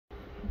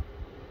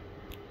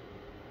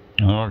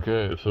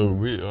Okay, so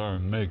we are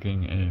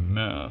making a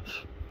mess,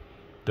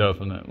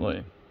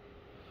 definitely.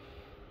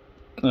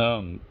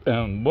 And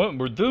what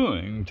we're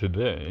doing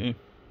today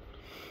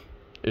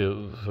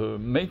is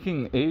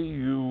making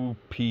AUPD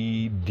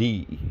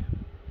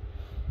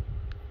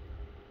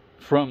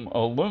from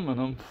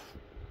aluminum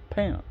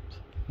pans.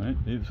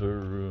 Right? These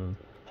are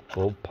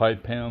old pie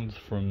pans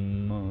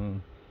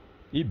from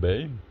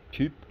eBay,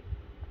 cheap.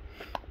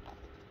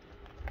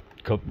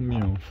 Couple,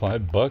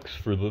 $5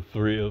 for the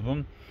three of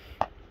them.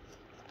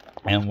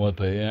 And what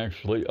they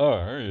actually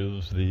are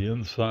is the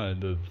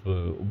inside of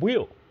the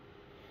wheel.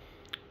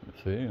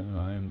 See,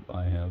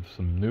 I have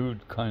some new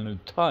kind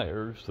of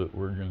tires that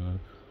we're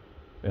going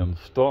to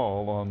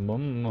install on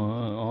them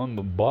on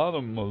the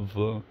bottom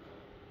of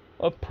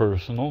a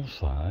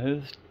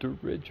personal-sized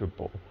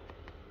dirigible.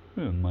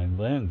 And my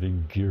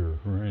landing gear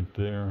right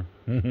there.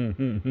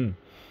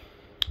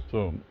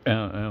 So,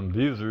 and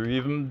these are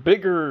even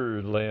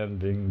bigger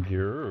landing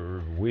gear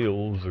or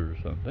wheels or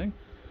something.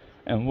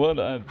 And what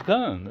I've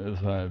done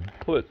is I've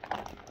put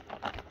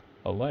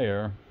a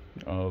layer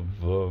of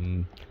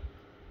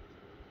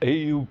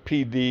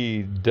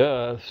AUPD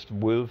dust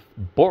with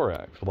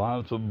borax,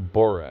 lots of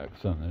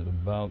borax in it,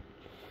 about,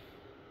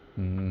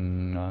 I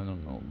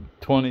don't know,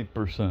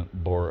 20%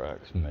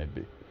 borax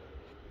maybe.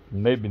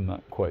 Maybe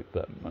not quite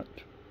that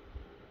much.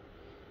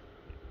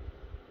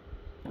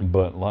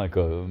 But like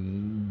a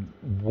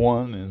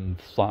 1 in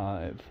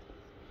 5.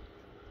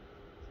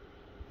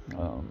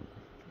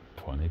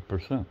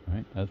 20%,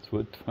 right? That's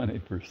what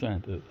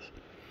 20% is.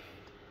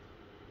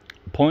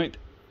 Point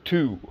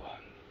 2.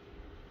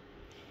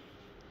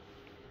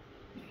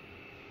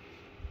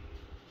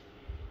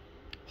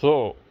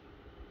 So,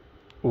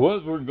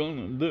 what we're going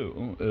to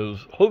do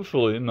is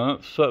hopefully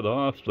not set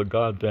off the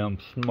goddamn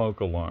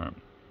smoke alarm.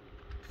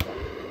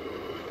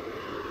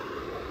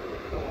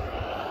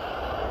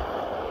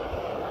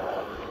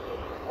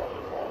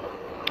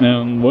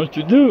 And what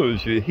you do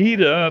is you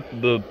heat up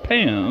the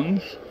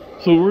pans.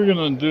 So we're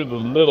going to do the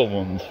little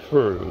ones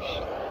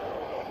first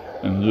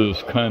and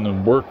just kind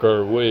of work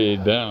our way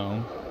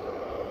down.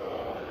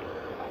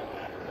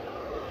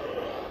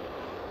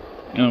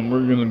 And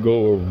we're going to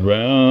go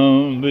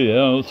around the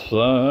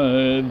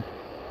outside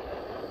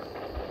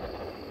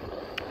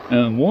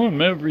and warm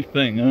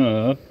everything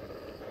up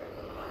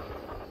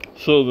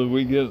so that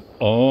we get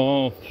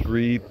all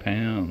 3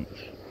 pans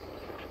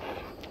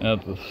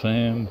at the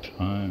same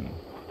time.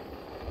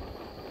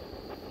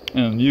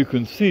 And you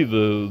can see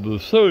the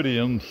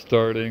sodium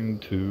starting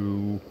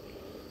to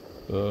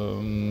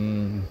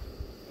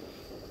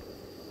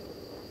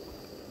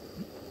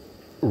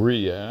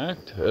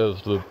react as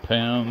the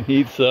pan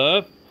heats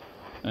up.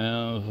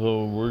 And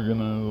so we're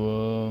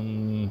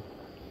gonna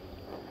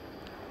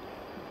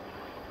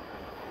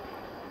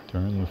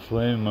turn the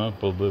flame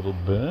up a little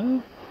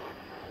bit.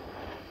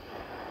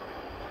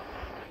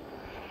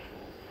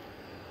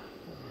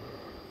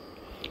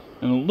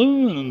 And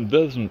aluminum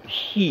doesn't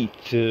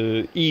heat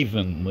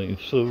evenly,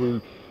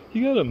 so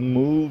you gotta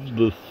move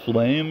the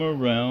flame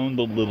around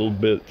a little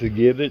bit to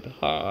get it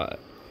hot.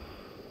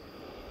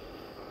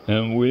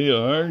 And we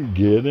are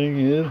getting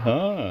it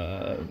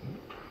hot.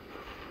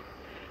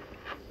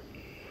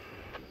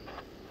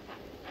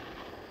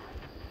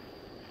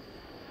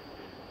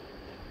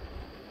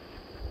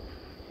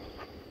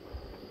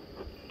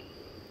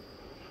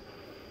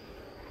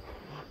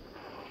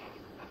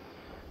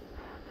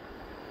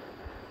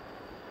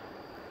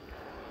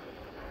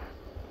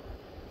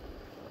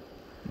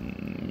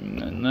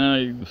 And now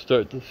you can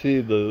start to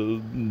see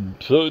the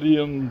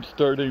sodium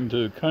starting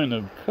to kind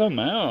of come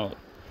out.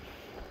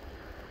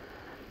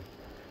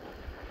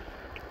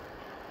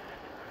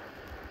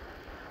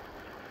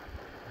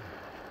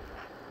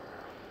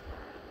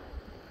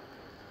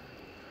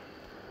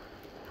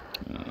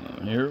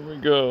 Here we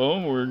go.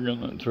 We're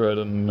gonna try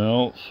to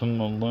melt some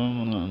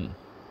aluminum.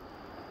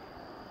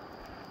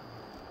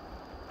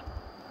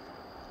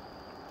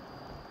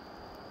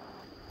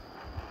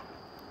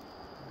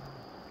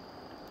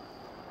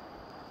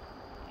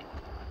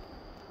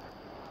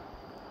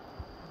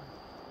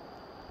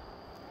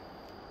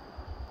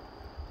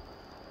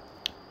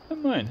 I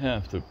might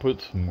have to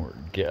put some more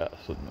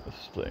gas in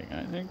this thing.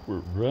 I think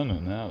we're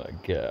running out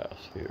of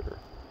gas here.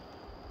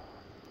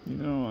 You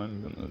know,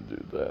 I'm gonna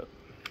do that.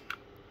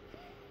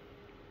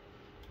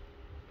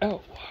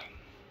 Oh.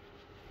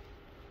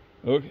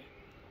 Okay.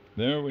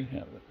 There we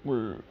have it.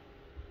 We're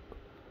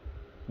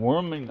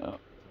warming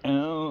up.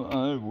 And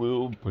I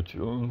will put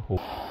you on hold.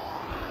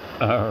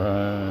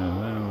 Alright,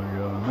 there we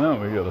go. Now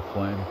we got a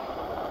flame.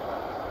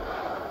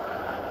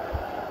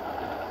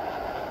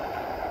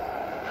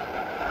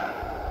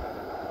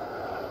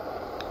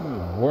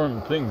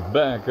 Warm things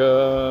back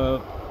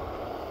up.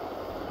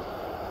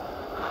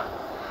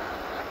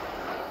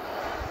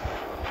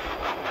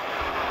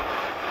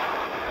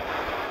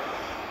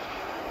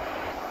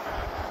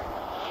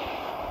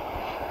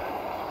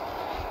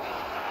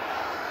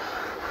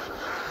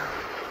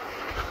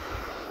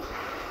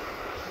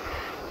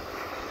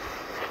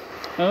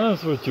 And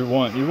that's what you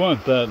want. You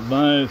want that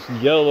nice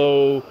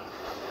yellow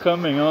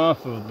coming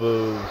off of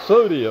the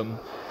sodium,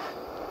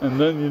 and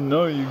then you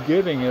know you're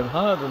getting it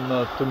hot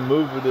enough to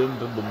move it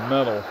into the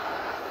metal.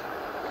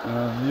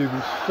 You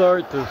can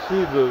start to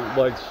see the,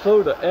 like,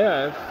 soda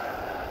ash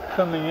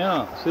coming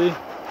out, see?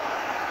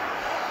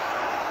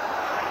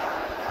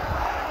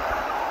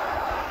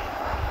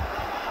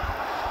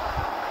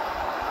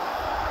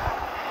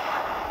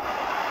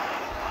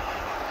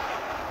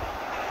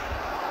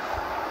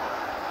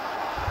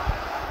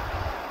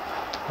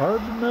 Hard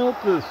to melt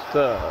this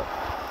stuff.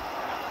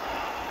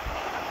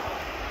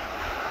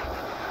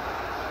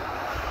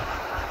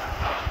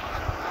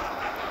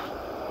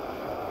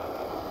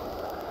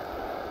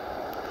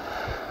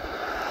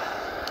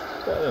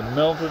 Got it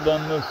melted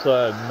on this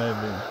side,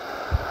 maybe.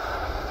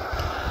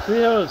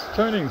 See how it's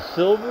turning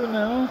silver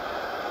now?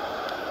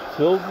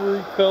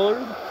 Silvery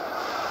colored.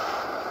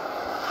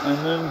 And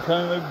then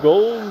kind of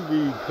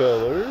goldy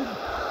colored.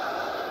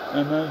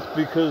 And that's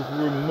because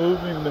we're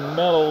moving the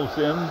metals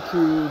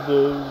into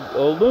the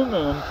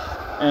aluminum,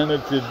 and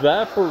it's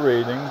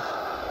evaporating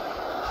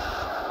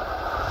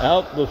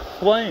out the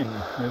flame.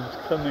 It's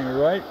coming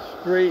right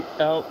straight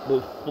out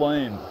the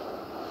flame.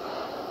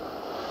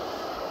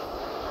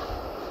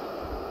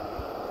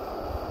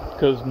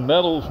 Because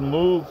metals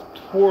move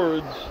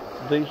towards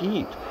the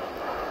heat.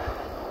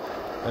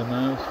 And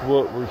that's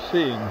what we're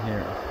seeing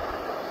here.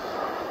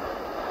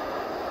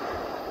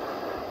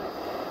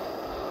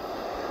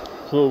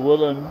 So what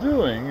I'm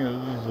doing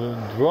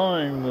is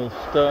drawing the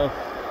stuff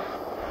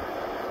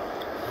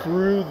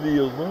through the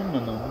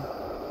aluminum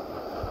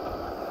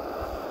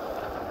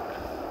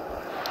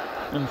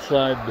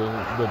inside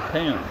the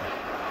pan.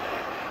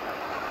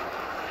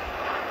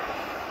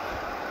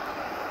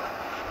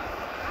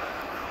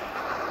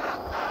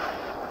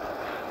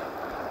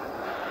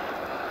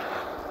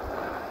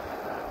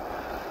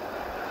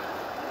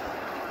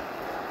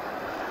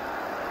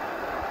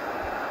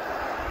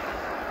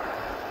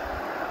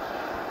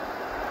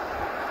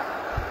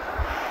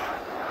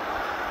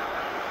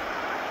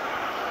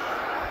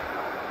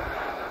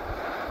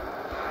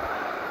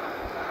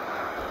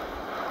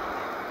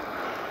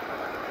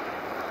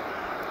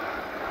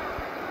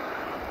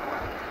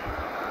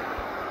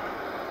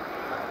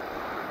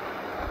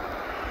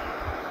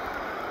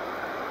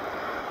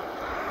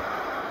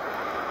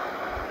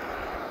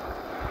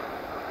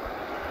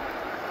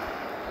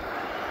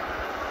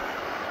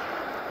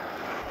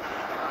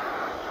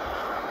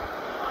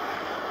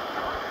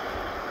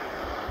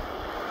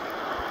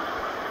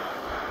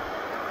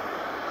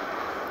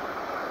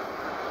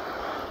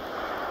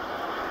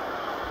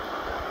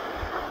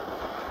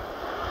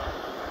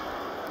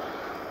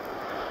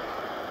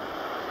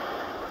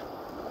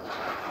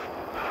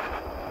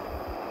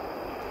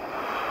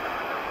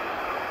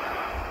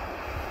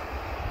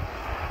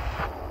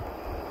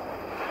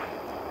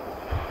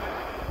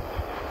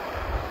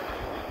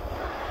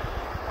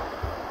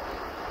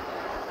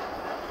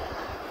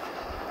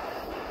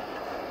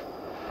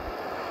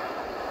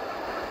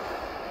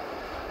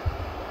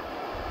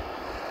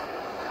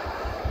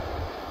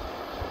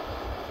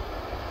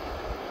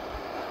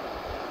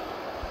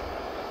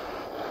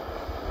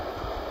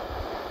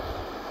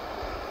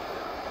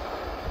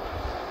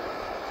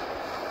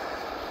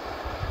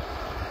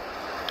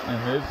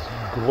 And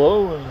it's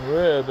glowing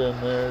red in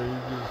there, you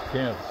just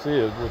can't see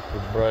it with the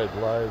bright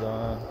light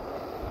on.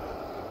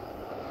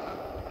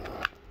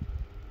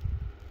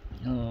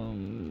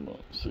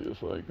 Let's see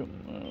if I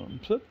can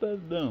set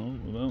that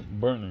down without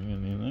burning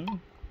anything.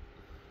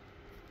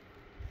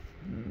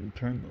 And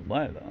turn the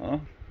light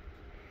off.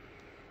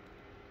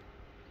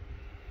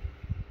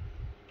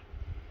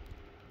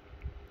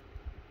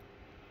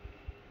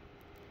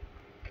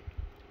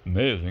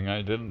 Amazing,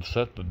 I didn't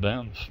set the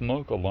damn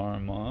smoke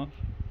alarm off.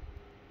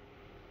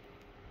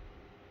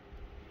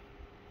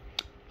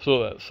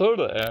 So that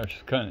soda ash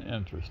is kind of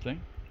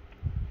interesting.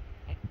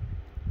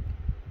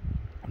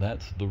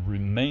 That's the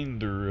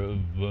remainder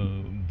of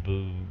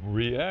the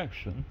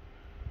reaction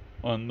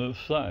on this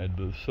side.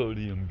 The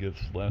sodium gets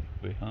left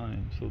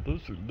behind. So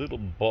those are little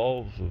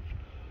balls of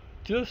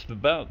just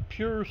about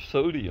pure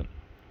sodium.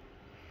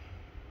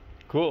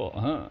 Cool,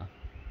 huh?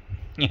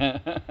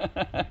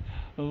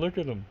 Look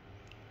at them.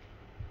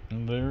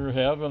 They're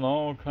having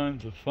all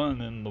kinds of fun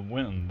in the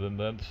wind, and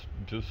that's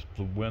just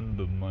the wind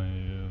of my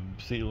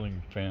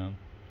ceiling fan.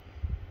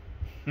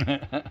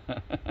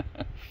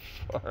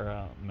 Far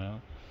out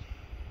now.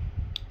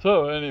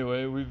 So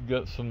anyway, we've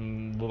got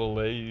some little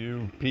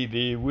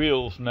AUPD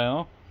wheels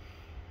now,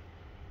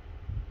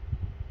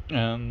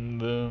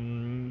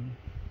 and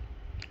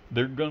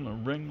they're gonna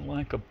ring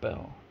like a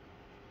bell.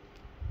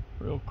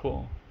 Real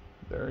cool,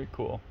 very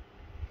cool.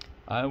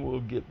 I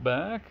will get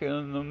back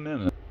in a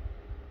minute.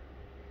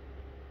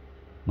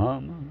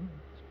 Mama,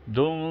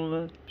 don't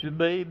let your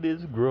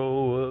babies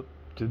grow up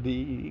to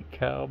be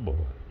cowboys.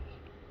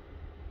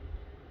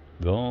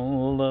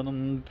 Don't let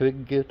them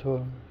pick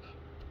guitars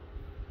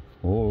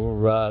or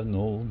riding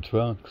old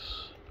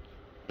trucks.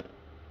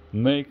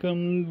 Make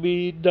them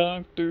be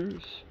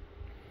doctors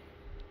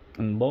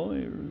and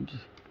lawyers,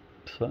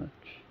 such.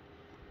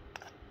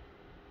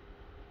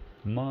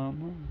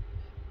 Mama,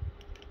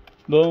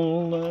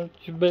 Don't let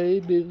your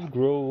babies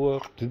grow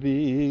up to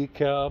be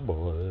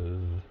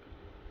cowboys.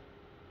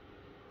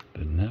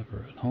 They're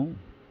never at home.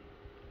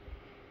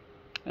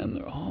 And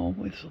they're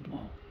always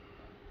alone.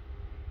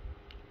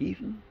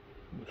 Even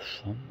with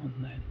someone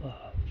they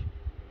love.